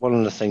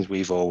the things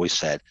we've always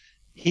said.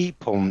 Heat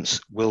pumps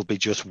will be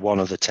just one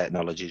of the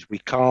technologies. We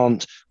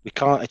can't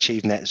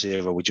achieve net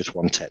zero with just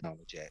one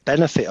technology.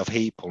 Benefit of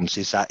heat pumps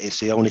is that it's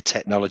the only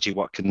technology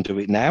what can do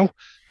it now.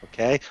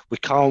 Okay, we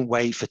can't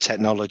wait for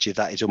technology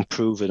that is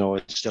unproven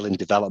or still in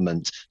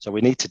development. So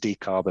we need to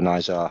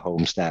decarbonize our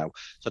homes now.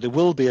 So there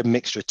will be a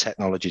mixture of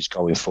technologies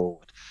going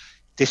forward.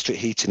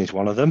 District heating is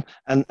one of them,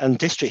 and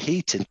district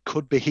heating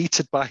could be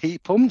heated by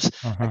heat pumps.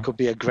 It could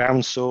be a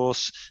ground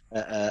source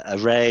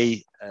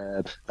array,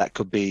 that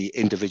could be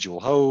individual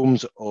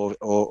homes, or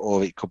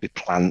it could be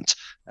plant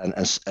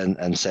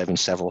and serving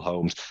several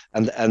homes,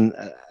 and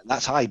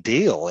that's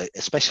ideal,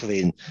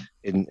 especially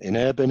in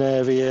urban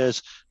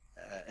areas.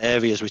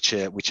 areas which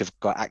have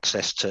got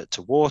access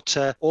to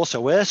water.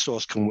 Also, air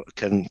source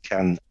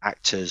can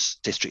act as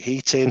district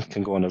heating,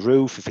 can go on a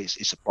roof if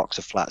it's a box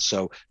of flats.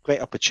 So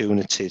great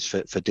opportunities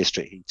for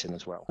district heating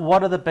as well.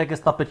 What are the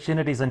biggest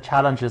opportunities and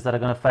challenges that are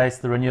going to face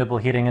the renewable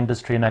heating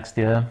industry next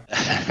year?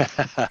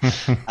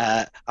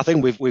 I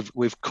think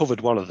we've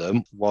covered one of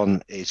them.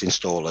 One is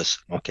installers.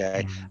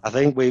 Okay, I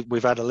think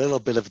we've had a little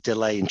bit of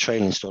delay in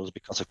training installers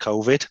because of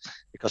COVID,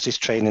 because this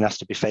training has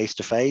to be face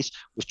to face.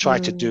 We've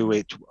tried to do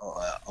it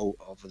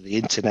over the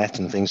internet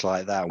and things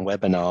like that and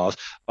webinars,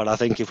 but I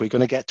think if we're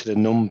going to get to the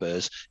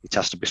numbers, it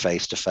has to be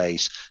face to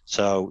face.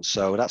 So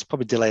that's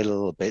probably delayed a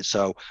little bit.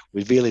 So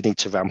we really need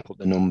to ramp up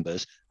the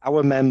numbers.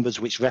 Our members,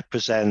 which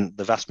represent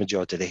the vast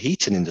majority of the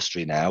heating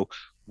industry now,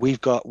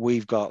 we've got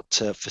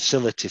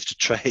facilities to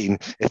train,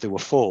 if they were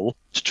full,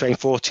 to train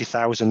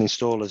 40,000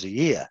 installers a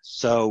year.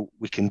 So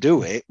we can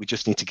do it. We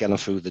just need to get them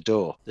through the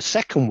door. The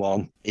second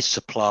one is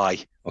supply.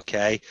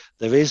 Okay,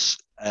 there is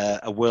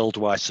a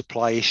worldwide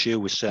supply issue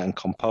with certain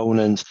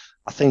components.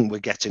 I think we're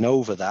getting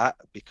over that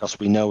because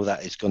we know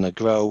that it's going to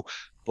grow,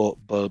 but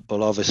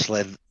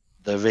obviously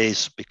there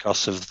is,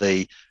 because of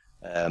the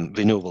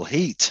renewable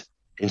heat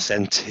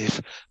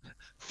incentive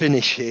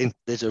finishing,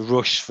 there's a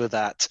rush for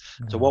that.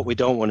 So what we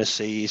don't want to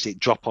see is it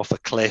drop off a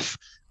cliff,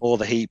 all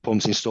the heat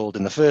pumps installed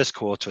in the first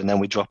quarter, and then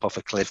we drop off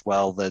a cliff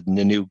while the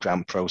new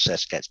grant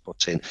process gets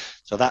put in.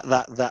 So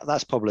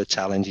that's probably a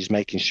challenge, is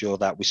making sure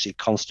that we see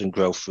constant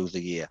growth through the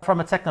year. From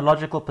a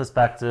technological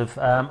perspective,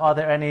 are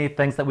there any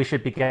things that we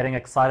should be getting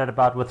excited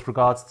about with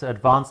regards to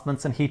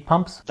advancements in heat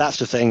pumps? That's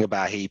the thing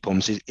about heat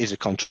pumps is a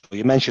control.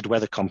 You mentioned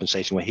weather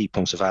compensation, where heat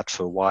pumps have had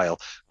for a while,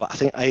 but I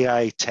think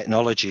AI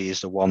technology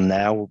is the one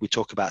now. We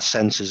talk about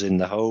sensors in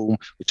the home,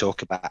 we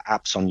talk about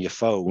apps on your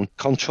phone.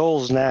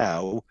 Controls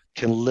now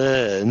can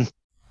learn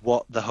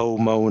what the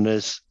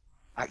homeowner's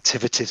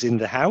activities in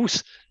the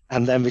house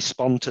and then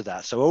respond to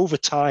that. So over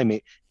time,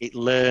 it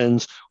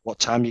learns what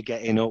time you're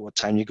getting up, what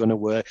time you're going to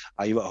work,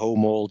 are you at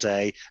home all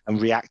day,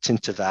 and reacting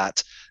to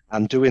that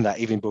and doing that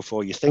even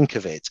before you think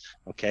of it.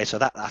 Okay, so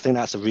I think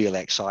that's a really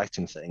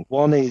exciting thing.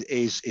 One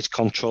is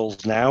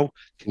controls now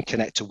can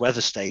connect to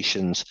weather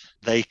stations.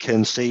 They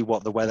can see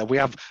what the weather. We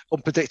have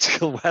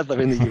unpredictable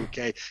weather in the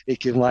UK.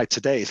 It can, like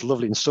today, it's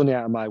lovely and sunny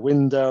out of my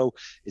window.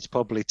 It's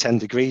probably 10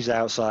 degrees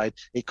outside.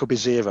 It could be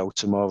 0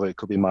 tomorrow. It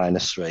could be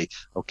 -3.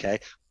 Okay,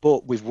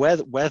 but with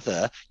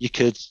weather, you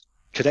could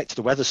connect to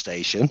the weather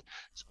station.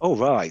 Oh,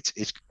 right,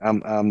 it's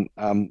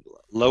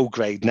low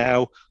grade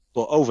now,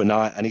 but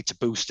overnight I need to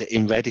boost it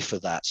in ready for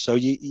that. So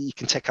you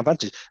can take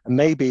advantage. And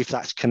maybe if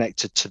that's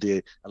connected to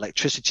the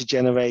electricity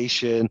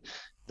generation,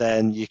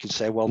 then you can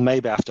say, well,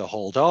 maybe I have to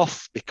hold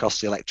off because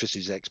the electricity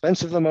is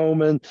expensive at the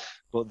moment,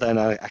 but then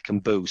I can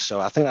boost. So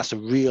I think that's a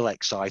real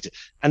exciting.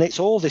 And it's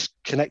all this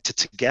connected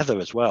together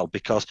as well,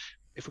 because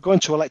if we're going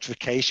to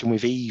electrification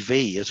with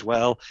EV as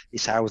well,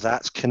 it's how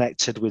that's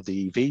connected with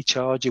the EV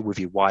charger, with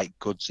your white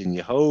goods in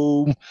your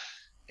home.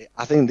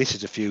 I think this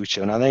is the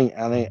future, and I think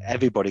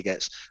everybody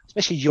gets,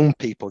 especially young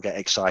people, get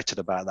excited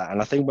about that.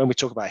 And I think when we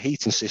talk about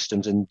heating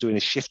systems and doing a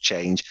shift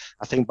change,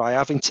 I think by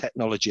having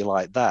technology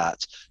like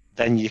that,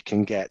 then you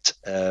can get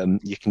the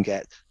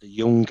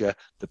younger,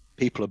 the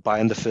people who are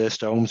buying the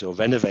first homes or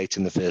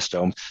renovating the first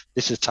homes.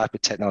 This is the type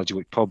of technology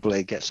which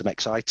probably gets them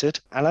excited.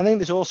 And I think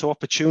there's also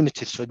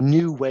opportunities for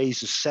new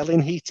ways of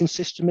selling heating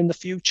system in the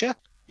future.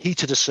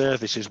 Heat as a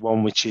service is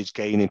one which is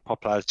gaining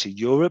popularity in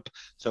Europe.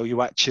 So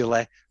you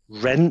actually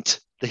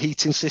rent the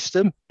heating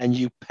system and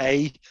you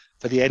pay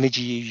for the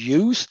energy you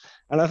use.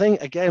 And I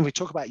think, again, we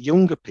talk about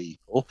younger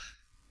people,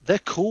 they're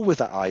cool with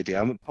that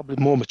idea. I mean, probably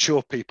more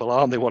mature people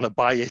aren't. They want to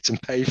buy it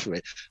and pay for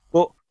it.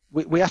 But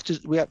we have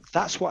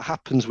that's what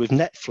happens with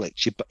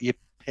Netflix. You're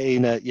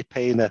paying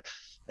a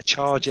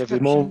charge every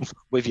month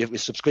with your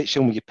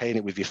subscription, when you're paying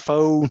it with your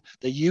phone.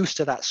 They're used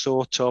to that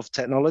sort of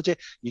technology.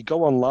 You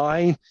go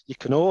online, you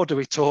can order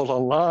it all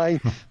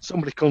online.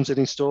 Somebody comes and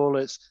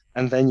installs it,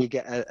 and then you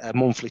get a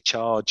monthly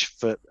charge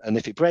for, and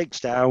if it breaks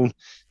down,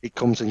 it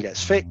comes and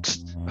gets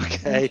fixed.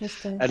 Okay,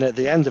 and at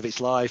the end of its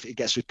life, it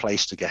gets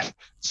replaced again.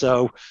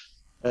 So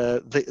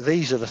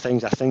these are the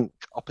things, I think,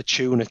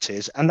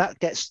 opportunities, and that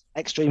gets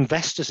extra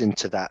investors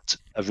into that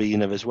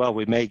arena as well.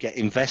 We may get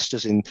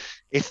investors in,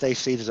 if they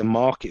see there's a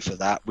market for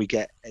that, we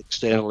get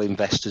external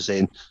investors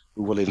in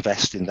who will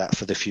invest in that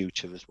for the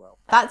future as well.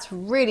 That's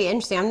really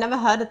interesting. I've never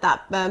heard of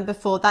that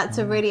before. That's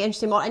a really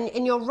interesting model.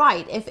 And you're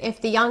right.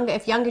 If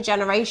younger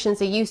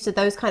generations are used to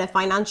those kind of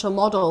financial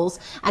models,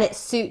 and it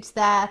suits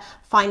their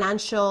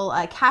financial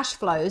cash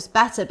flows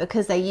better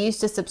because they're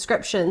used to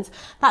subscriptions,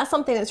 that's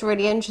something that's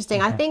really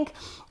interesting. I think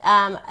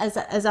as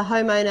a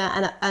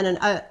homeowner and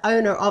an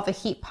owner of a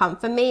heat pump,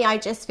 for me, I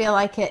just feel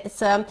like it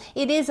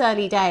is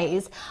early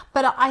days,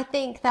 but I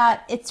think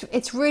that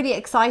it's really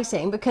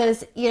exciting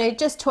because,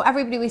 just to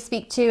everybody we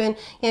speak to,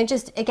 and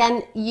just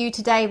again, you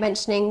today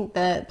mentioning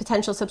the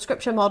potential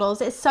subscription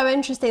models, it's so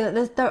interesting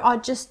that there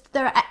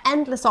are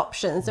endless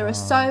options. There are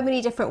so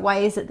many different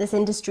ways that this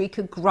industry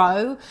could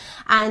grow,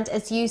 and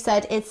as you said,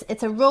 said,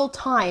 it's a real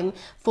time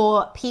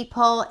for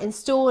people,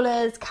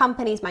 installers,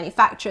 companies,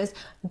 manufacturers,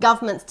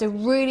 governments to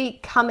really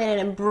come in and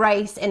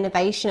embrace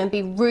innovation and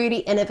be really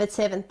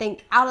innovative and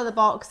think out of the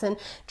box and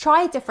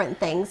try different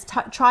things,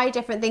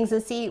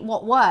 and see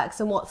what works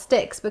and what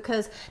sticks,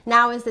 because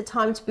now is the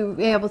time to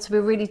be able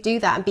to really do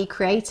that and be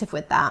creative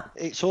with that.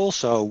 It's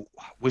also,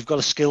 we've got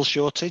a skill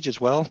shortage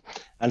as well.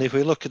 And if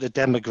we look at the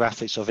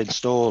demographics of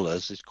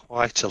installers, there's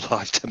quite a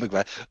large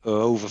demographic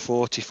over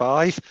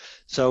 45.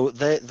 So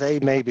they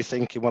may be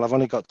thinking, well, I've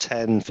only got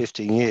 10,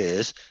 15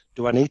 years.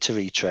 Do I need to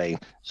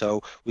retrain?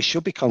 So we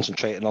should be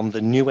concentrating on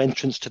the new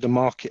entrants to the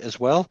market as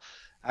well.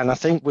 And I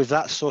think with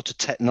that sort of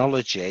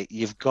technology,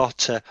 you've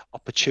got an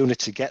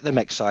opportunity to get them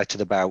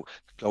excited about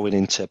going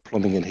into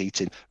plumbing and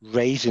heating,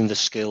 raising the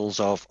skills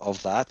of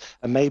that.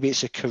 And maybe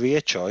it's a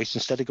career choice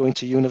instead of going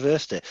to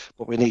university.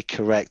 But we need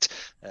correct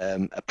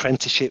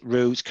apprenticeship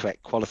routes,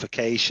 correct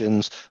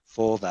qualifications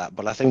for that.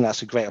 But I think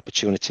that's a great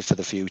opportunity for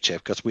the future,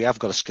 because we have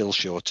got a skill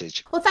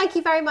shortage. Well, thank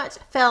you very much,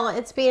 Phil.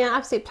 It's been an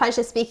absolute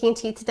pleasure speaking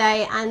to you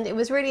today, and it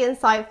was really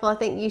insightful. I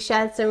think you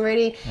shared some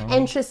really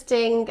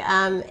interesting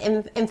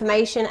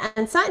information,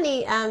 and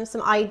certainly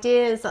some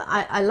ideas.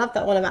 I love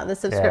that one about the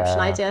subscription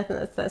idea. I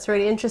think that's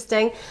really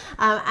interesting.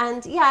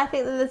 And yeah, I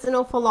think that there's an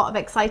awful lot of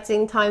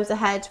exciting times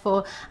ahead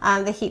for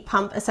the Heat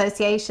Pump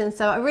Association.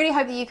 So I really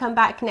hope that you come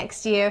back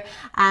next year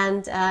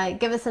and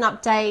give us an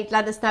update.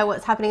 Let us know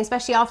what's happening,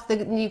 especially after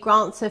the new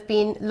grants have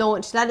been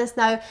launched. Let us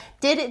know,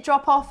 did it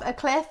drop off a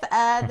cliff,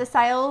 the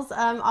sales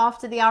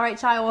after the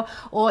RHI,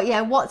 or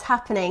yeah, what's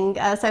happening?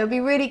 So it'd be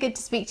really good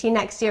to speak to you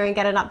next year and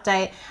get an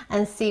update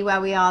and see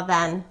where we are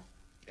then.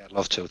 Yeah, I'd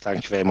love to.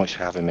 Thank you very much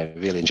for having me.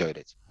 Really enjoyed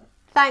it.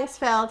 Thanks,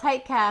 Phil.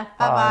 Take care.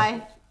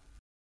 Bye-bye.